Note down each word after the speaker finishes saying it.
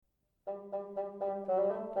Welcome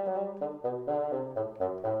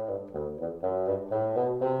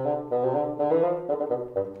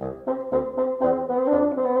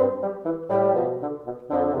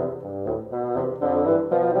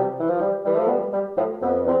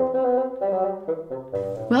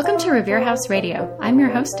to Revere House Radio. I'm your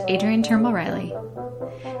host, Adrienne Turnbull Riley.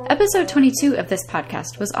 Episode 22 of this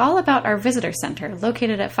podcast was all about our visitor center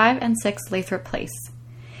located at 5 and 6 Lathrop Place.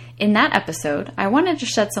 In that episode, I wanted to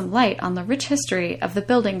shed some light on the rich history of the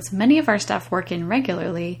buildings many of our staff work in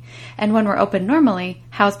regularly, and when we're open normally,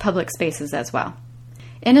 house public spaces as well.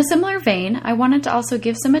 In a similar vein, I wanted to also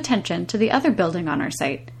give some attention to the other building on our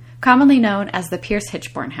site, commonly known as the Pierce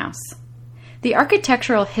Hitchborn House. The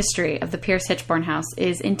architectural history of the Pierce Hitchborn House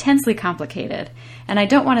is intensely complicated, and I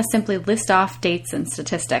don't want to simply list off dates and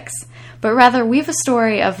statistics, but rather weave a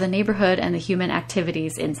story of the neighborhood and the human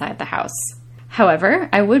activities inside the house. However,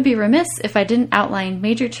 I would be remiss if I didn't outline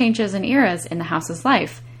major changes and eras in the house's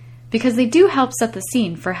life, because they do help set the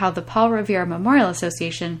scene for how the Paul Revere Memorial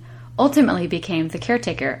Association ultimately became the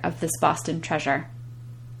caretaker of this Boston treasure.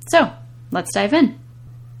 So, let's dive in.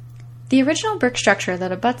 The original brick structure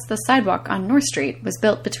that abuts the sidewalk on North Street was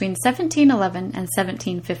built between 1711 and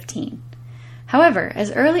 1715. However,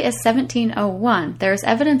 as early as 1701, there is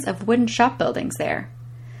evidence of wooden shop buildings there.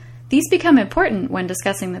 These become important when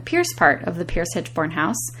discussing the Pierce part of the Pierce Hitchborn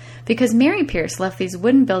House, because Mary Pierce left these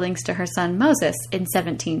wooden buildings to her son Moses in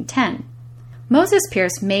 1710. Moses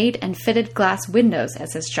Pierce made and fitted glass windows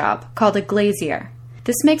as his job, called a glazier.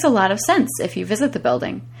 This makes a lot of sense if you visit the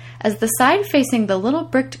building, as the side facing the little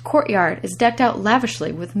bricked courtyard is decked out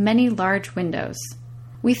lavishly with many large windows.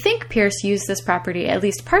 We think Pierce used this property at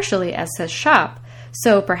least partially as his shop,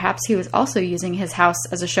 so perhaps he was also using his house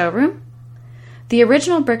as a showroom? The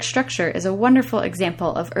original brick structure is a wonderful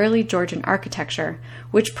example of early Georgian architecture,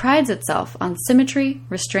 which prides itself on symmetry,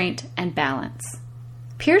 restraint, and balance.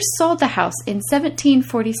 Pierce sold the house in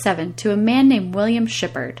 1747 to a man named William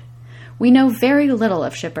Shippard. We know very little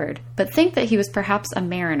of Shippard, but think that he was perhaps a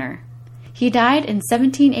mariner. He died in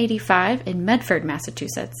 1785 in Medford,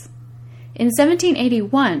 Massachusetts. In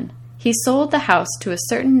 1781, he sold the house to a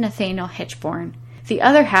certain Nathaniel Hitchborn, the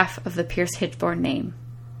other half of the Pierce Hitchborn name.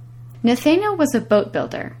 Nathaniel was a boat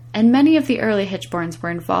builder, and many of the early Hitchborns were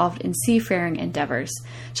involved in seafaring endeavors,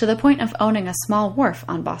 to the point of owning a small wharf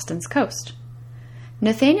on Boston's coast.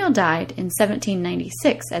 Nathaniel died in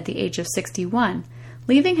 1796 at the age of 61,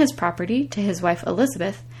 leaving his property to his wife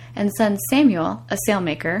Elizabeth and son Samuel, a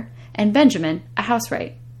sailmaker, and Benjamin, a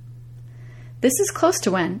housewright. This is close to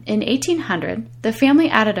when, in 1800, the family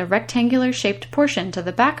added a rectangular-shaped portion to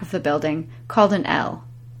the back of the building called an L.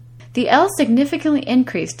 The L significantly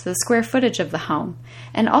increased the square footage of the home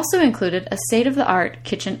and also included a state-of-the-art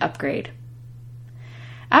kitchen upgrade.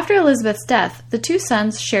 After Elizabeth's death, the two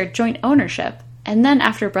sons shared joint ownership, and then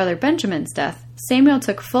after brother Benjamin's death, Samuel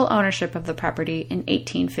took full ownership of the property in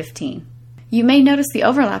 1815. You may notice the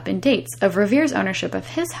overlap in dates of Revere's ownership of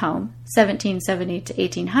his home, 1770 to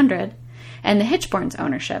 1800, and the Hitchborns'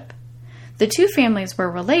 ownership. The two families were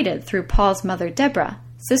related through Paul's mother Deborah,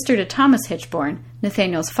 sister to Thomas Hitchborn,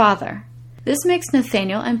 Nathaniel's father. This makes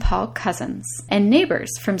Nathaniel and Paul cousins, and neighbors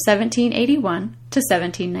from 1781 to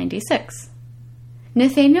 1796.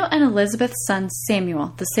 Nathaniel and Elizabeth's son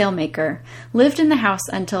Samuel, the sailmaker, lived in the house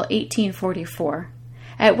until 1844,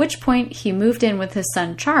 at which point he moved in with his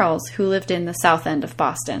son Charles, who lived in the south end of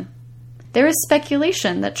Boston. There is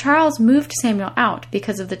speculation that Charles moved Samuel out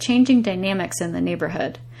because of the changing dynamics in the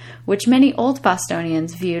neighborhood, which many old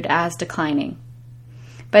Bostonians viewed as declining.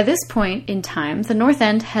 By this point in time, the North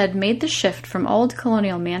End had made the shift from old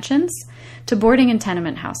colonial mansions to boarding and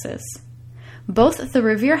tenement houses. Both the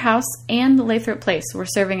Revere House and the Lathrop Place were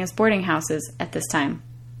serving as boarding houses at this time.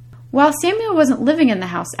 While Samuel wasn't living in the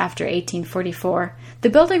house after 1844, the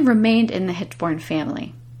building remained in the Hitchborn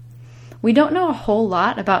family. We don't know a whole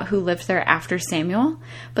lot about who lived there after Samuel,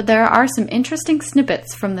 but there are some interesting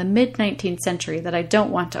snippets from the mid-19th century that I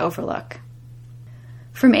don't want to overlook.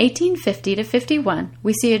 From 1850 to 51,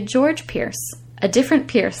 we see a George Pierce, a different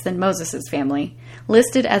Pierce than Moses's family,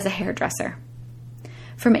 listed as a hairdresser.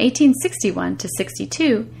 From 1861 to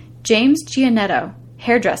 62, James Gianetto,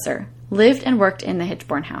 hairdresser, lived and worked in the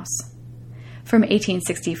Hitchborn house. From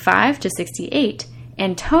 1865 to 68,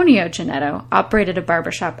 Antonio Gianetto operated a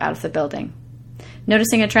barbershop out of the building.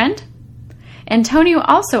 Noticing a trend? Antonio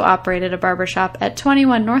also operated a barbershop at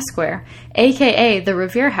 21 North Square, aka the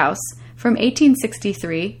Revere House, from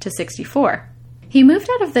 1863 to 64. He moved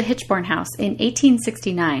out of the Hitchborn house in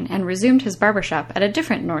 1869 and resumed his barbershop at a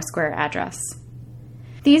different North Square address.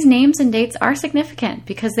 These names and dates are significant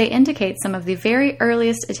because they indicate some of the very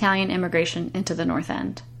earliest Italian immigration into the North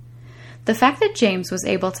End. The fact that James was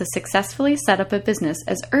able to successfully set up a business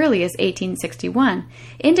as early as 1861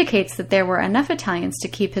 indicates that there were enough Italians to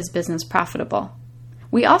keep his business profitable.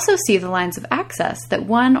 We also see the lines of access that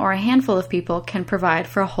one or a handful of people can provide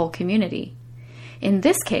for a whole community. In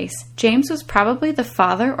this case, James was probably the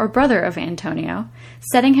father or brother of Antonio,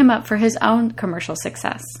 setting him up for his own commercial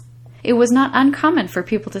success. It was not uncommon for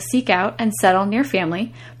people to seek out and settle near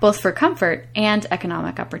family, both for comfort and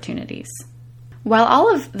economic opportunities. While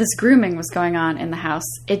all of this grooming was going on in the house,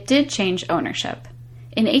 it did change ownership.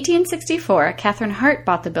 In 1864, Catherine Hart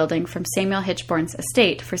bought the building from Samuel Hitchborn's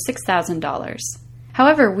estate for $6,000.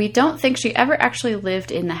 However, we don't think she ever actually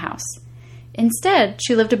lived in the house. Instead,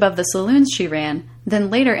 she lived above the saloons she ran, then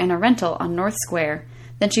later in a rental on North Square.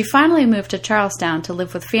 Then she finally moved to Charlestown to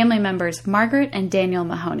live with family members Margaret and Daniel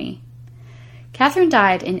Mahoney. Catherine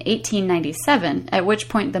died in 1897, at which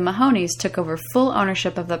point the Mahoneys took over full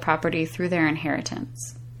ownership of the property through their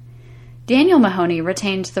inheritance. Daniel Mahoney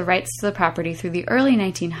retained the rights to the property through the early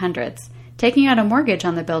 1900s, taking out a mortgage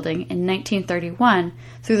on the building in 1931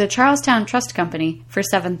 through the Charlestown Trust Company for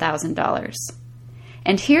 $7,000.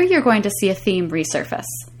 And here you're going to see a theme resurface.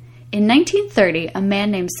 In 1930, a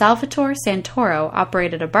man named Salvatore Santoro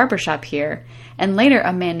operated a barbershop here, and later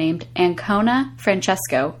a man named Ancona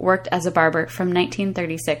Francesco worked as a barber from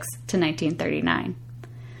 1936 to 1939.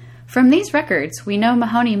 From these records, we know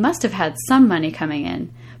Mahoney must have had some money coming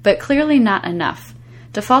in, but clearly not enough.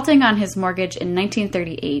 Defaulting on his mortgage in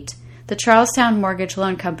 1938, the Charlestown Mortgage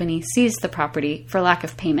Loan Company seized the property for lack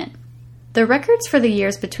of payment. The records for the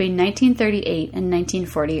years between 1938 and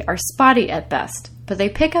 1940 are spotty at best, but they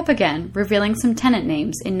pick up again, revealing some tenant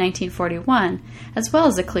names in 1941, as well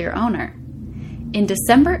as a clear owner. In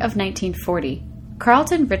December of 1940,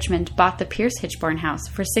 Carlton Richmond bought the Pierce Hitchborn house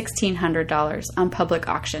for $1,600 on public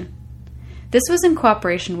auction. This was in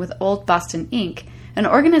cooperation with Old Boston, Inc., an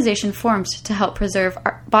organization formed to help preserve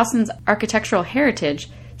Boston's architectural heritage,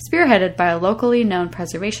 spearheaded by a locally known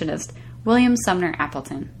preservationist, William Sumner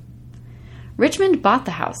Appleton. Richmond bought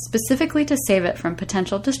the house specifically to save it from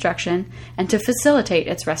potential destruction and to facilitate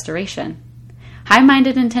its restoration.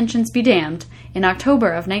 High-minded intentions be damned, in October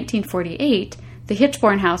of 1948, the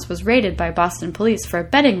Hitchborn house was raided by Boston police for a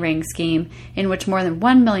betting ring scheme in which more than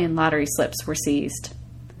 1 million lottery slips were seized.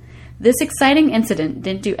 This exciting incident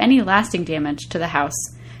didn't do any lasting damage to the house,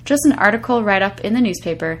 just an article write-up in the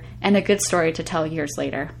newspaper and a good story to tell years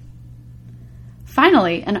later.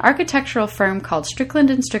 Finally, an architectural firm called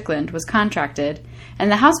Strickland & Strickland was contracted,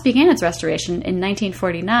 and the house began its restoration in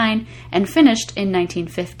 1949 and finished in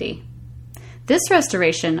 1950. This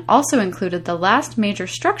restoration also included the last major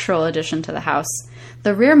structural addition to the house,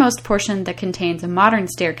 the rearmost portion that contains a modern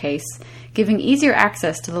staircase, giving easier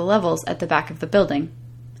access to the levels at the back of the building.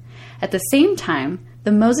 At the same time,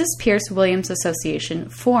 the Moses Pierce Williams Association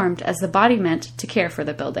formed as the body meant to care for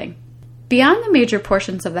the building. Beyond the major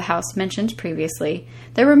portions of the house mentioned previously,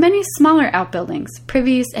 there were many smaller outbuildings,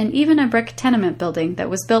 privies, and even a brick tenement building that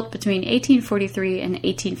was built between 1843 and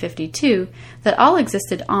 1852 that all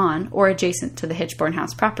existed on or adjacent to the Hitchborn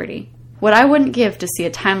House property. What I wouldn't give to see a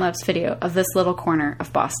time-lapse video of this little corner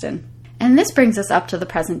of Boston. And this brings us up to the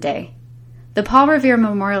present day. The Paul Revere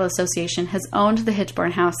Memorial Association has owned the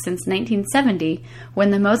Hitchborn House since 1970,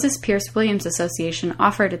 when the Moses Pierce Williams Association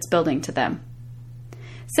offered its building to them.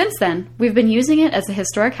 Since then, we've been using it as a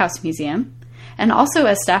historic house museum, and also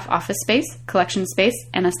as staff office space, collection space,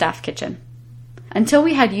 and a staff kitchen. Until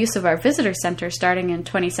we had use of our visitor center starting in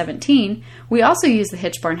 2017, we also used the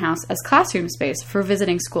Hitchborn House as classroom space for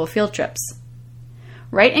visiting school field trips.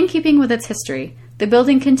 Right in keeping with its history, the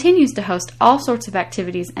building continues to host all sorts of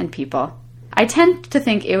activities and people. I tend to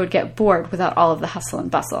think it would get bored without all of the hustle and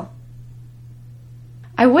bustle.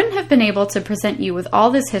 I wouldn't have been able to present you with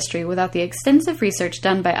all this history without the extensive research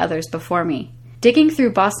done by others before me. Digging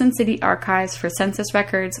through Boston City archives for census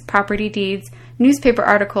records, property deeds, newspaper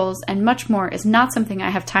articles, and much more is not something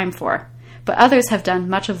I have time for, but others have done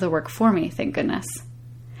much of the work for me, thank goodness.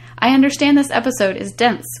 I understand this episode is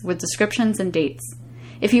dense with descriptions and dates.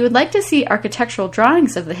 If you would like to see architectural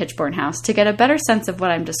drawings of the Hitchborn House to get a better sense of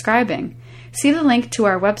what I'm describing, see the link to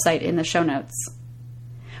our website in the show notes.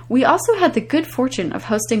 We also had the good fortune of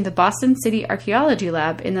hosting the Boston City Archaeology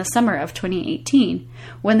Lab in the summer of 2018,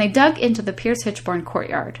 when they dug into the Pierce Hitchborn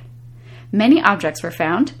courtyard. Many objects were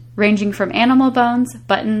found, ranging from animal bones,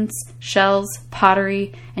 buttons, shells,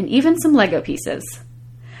 pottery, and even some Lego pieces.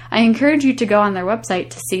 I encourage you to go on their website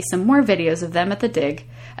to see some more videos of them at the dig,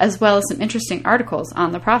 as well as some interesting articles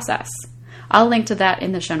on the process. I'll link to that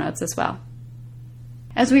in the show notes as well.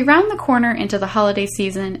 As we round the corner into the holiday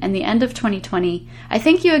season and the end of 2020, I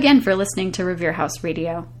thank you again for listening to Revere House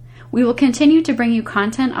Radio. We will continue to bring you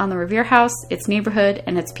content on the Revere House, its neighborhood,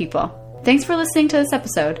 and its people. Thanks for listening to this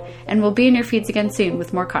episode, and we'll be in your feeds again soon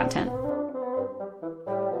with more content.